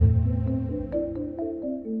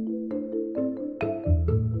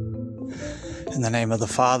In the name of the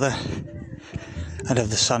Father, and of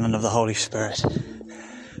the Son, and of the Holy Spirit.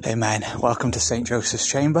 Amen. Welcome to St. Joseph's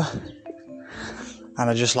Chamber. And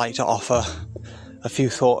I'd just like to offer a few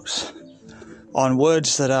thoughts on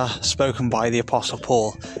words that are spoken by the Apostle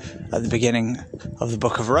Paul at the beginning of the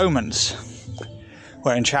book of Romans,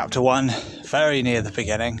 where in chapter 1, very near the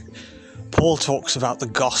beginning, Paul talks about the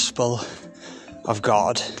gospel of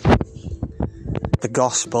God. The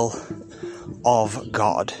gospel of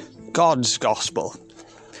God. God's gospel.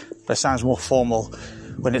 But it sounds more formal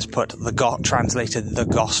when it's translated the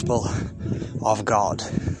gospel of God.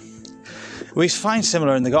 We find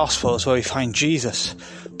similar in the Gospels, where we find Jesus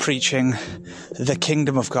preaching the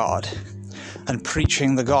kingdom of God and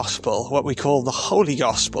preaching the gospel, what we call the Holy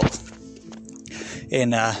Gospel,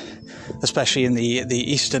 especially in the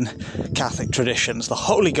Eastern Catholic traditions. The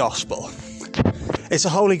Holy Gospel. It's a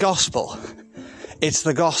holy gospel. It's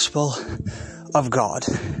the gospel of God.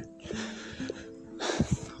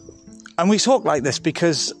 And we talk like this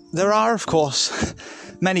because there are, of course,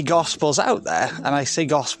 many gospels out there. And I say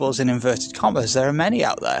gospels in inverted commas. There are many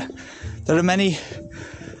out there. There are many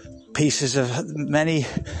many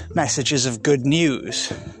messages of good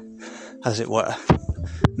news, as it were.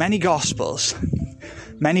 Many gospels,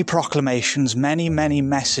 many proclamations, many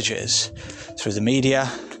messages through the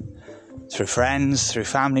media, through friends, through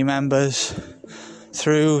family members,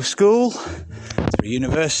 through school, through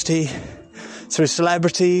university, through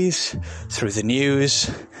celebrities, through the news,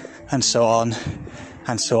 and so on,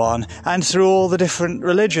 and so on, and through all the different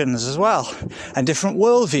religions as well, and different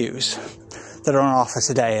worldviews that are on offer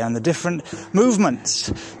today, and the different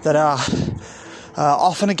movements that are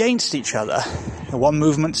often against each other. One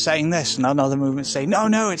movement saying this, and another movement saying,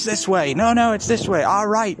 no, it's this way, no, it's this way, our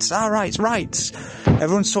rights.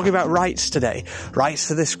 Everyone's talking about rights today. Rights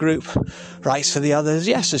for this group, rights for the others.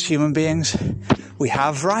 Yes, as human beings, we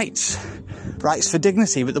have rights for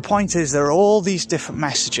dignity, but the point is there are all these different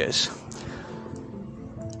messages.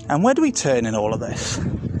 And where do we turn in all of this?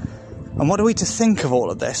 And what are we to think of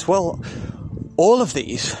all of this? Well, all of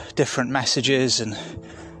these different messages and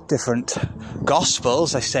different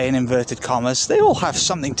gospels, I say in inverted commas, they all have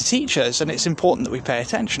something to teach us, and it's important that we pay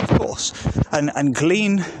attention, of course, and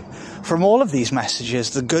glean from all of these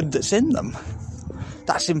messages the good that's in them.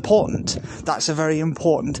 That's important. That's a very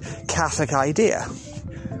important Catholic idea.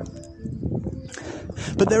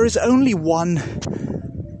 But there is only one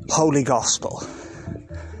holy gospel.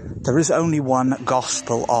 There is only one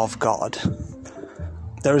gospel of God.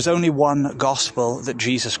 There is only one gospel that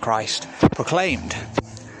Jesus Christ proclaimed.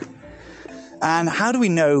 And how do we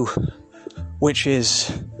know which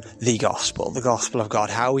is the gospel of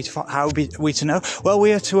God? How are we to know? Well,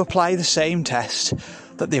 we are to apply the same test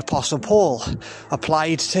that the Apostle Paul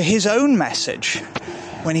applied to his own message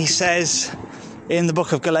when he says in the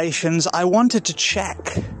book of Galatians, I wanted to check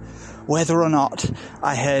whether or not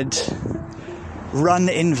I had run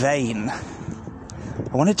in vain.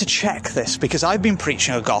 I wanted to check this because I've been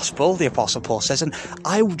preaching a gospel, the Apostle Paul says, and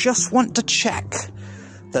I just want to check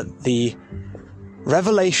that the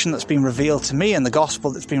revelation that's been revealed to me and the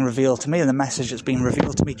gospel that's been revealed to me and the message that's been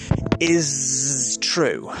revealed to me is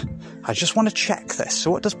true. I just want to check this.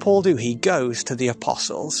 So what does Paul do? He goes to the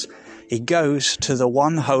apostles. He goes to the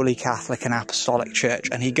one holy Catholic and Apostolic Church,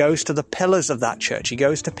 and he goes to the pillars of that church. He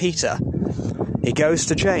goes to Peter. He goes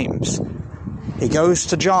to James. He goes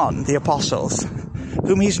to John, the apostles,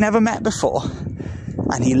 whom he's never met before.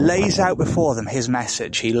 And he lays out before them his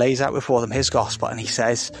message. He lays out before them his gospel, and he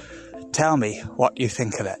says, tell me what you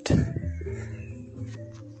think of it. And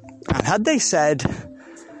had they said,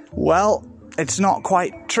 well, it's not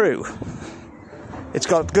quite true. It's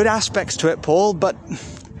got good aspects to it, Paul, but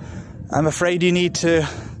I'm afraid you need to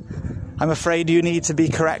be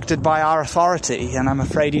corrected by our authority, and I'm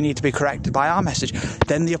afraid you need to be corrected by our message.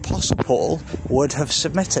 Then the Apostle Paul would have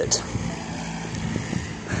submitted.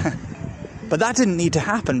 But that didn't need to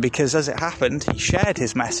happen, because as it happened, he shared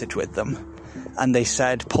his message with them. And they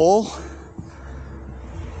said, Paul,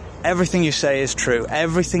 everything you say is true.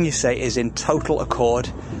 Everything you say is in total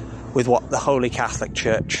accord with what the Holy Catholic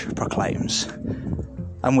Church proclaims.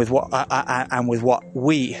 And with what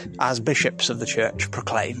we, as bishops of the church,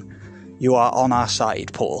 proclaim. You are on our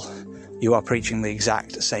side, Paul. You are preaching the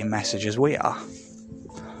exact same message as we are.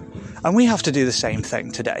 And we have to do the same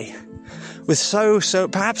thing today. With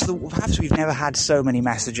perhaps we've never had so many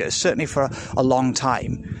messages, certainly for a long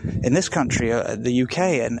time. In this country, the UK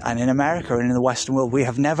and in America and in the Western world, we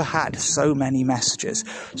have never had so many messages,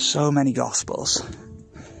 so many gospels.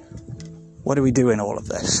 What do we do in all of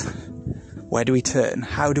this? Where do we turn?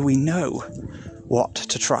 How do we know what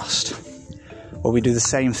to trust? Well, we do the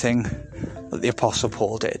same thing that the Apostle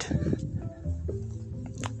Paul did.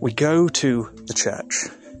 We go to the church.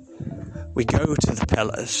 We go to the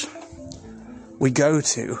pillars. We go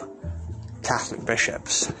to Catholic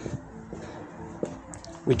bishops.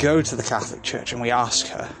 We go to the Catholic Church and we ask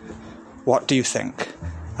her, what do you think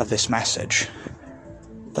of this message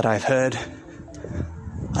that I've heard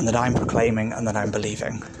and that I'm proclaiming and that I'm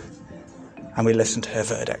believing? And we listen to her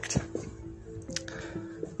verdict.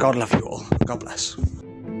 God love you all. God bless.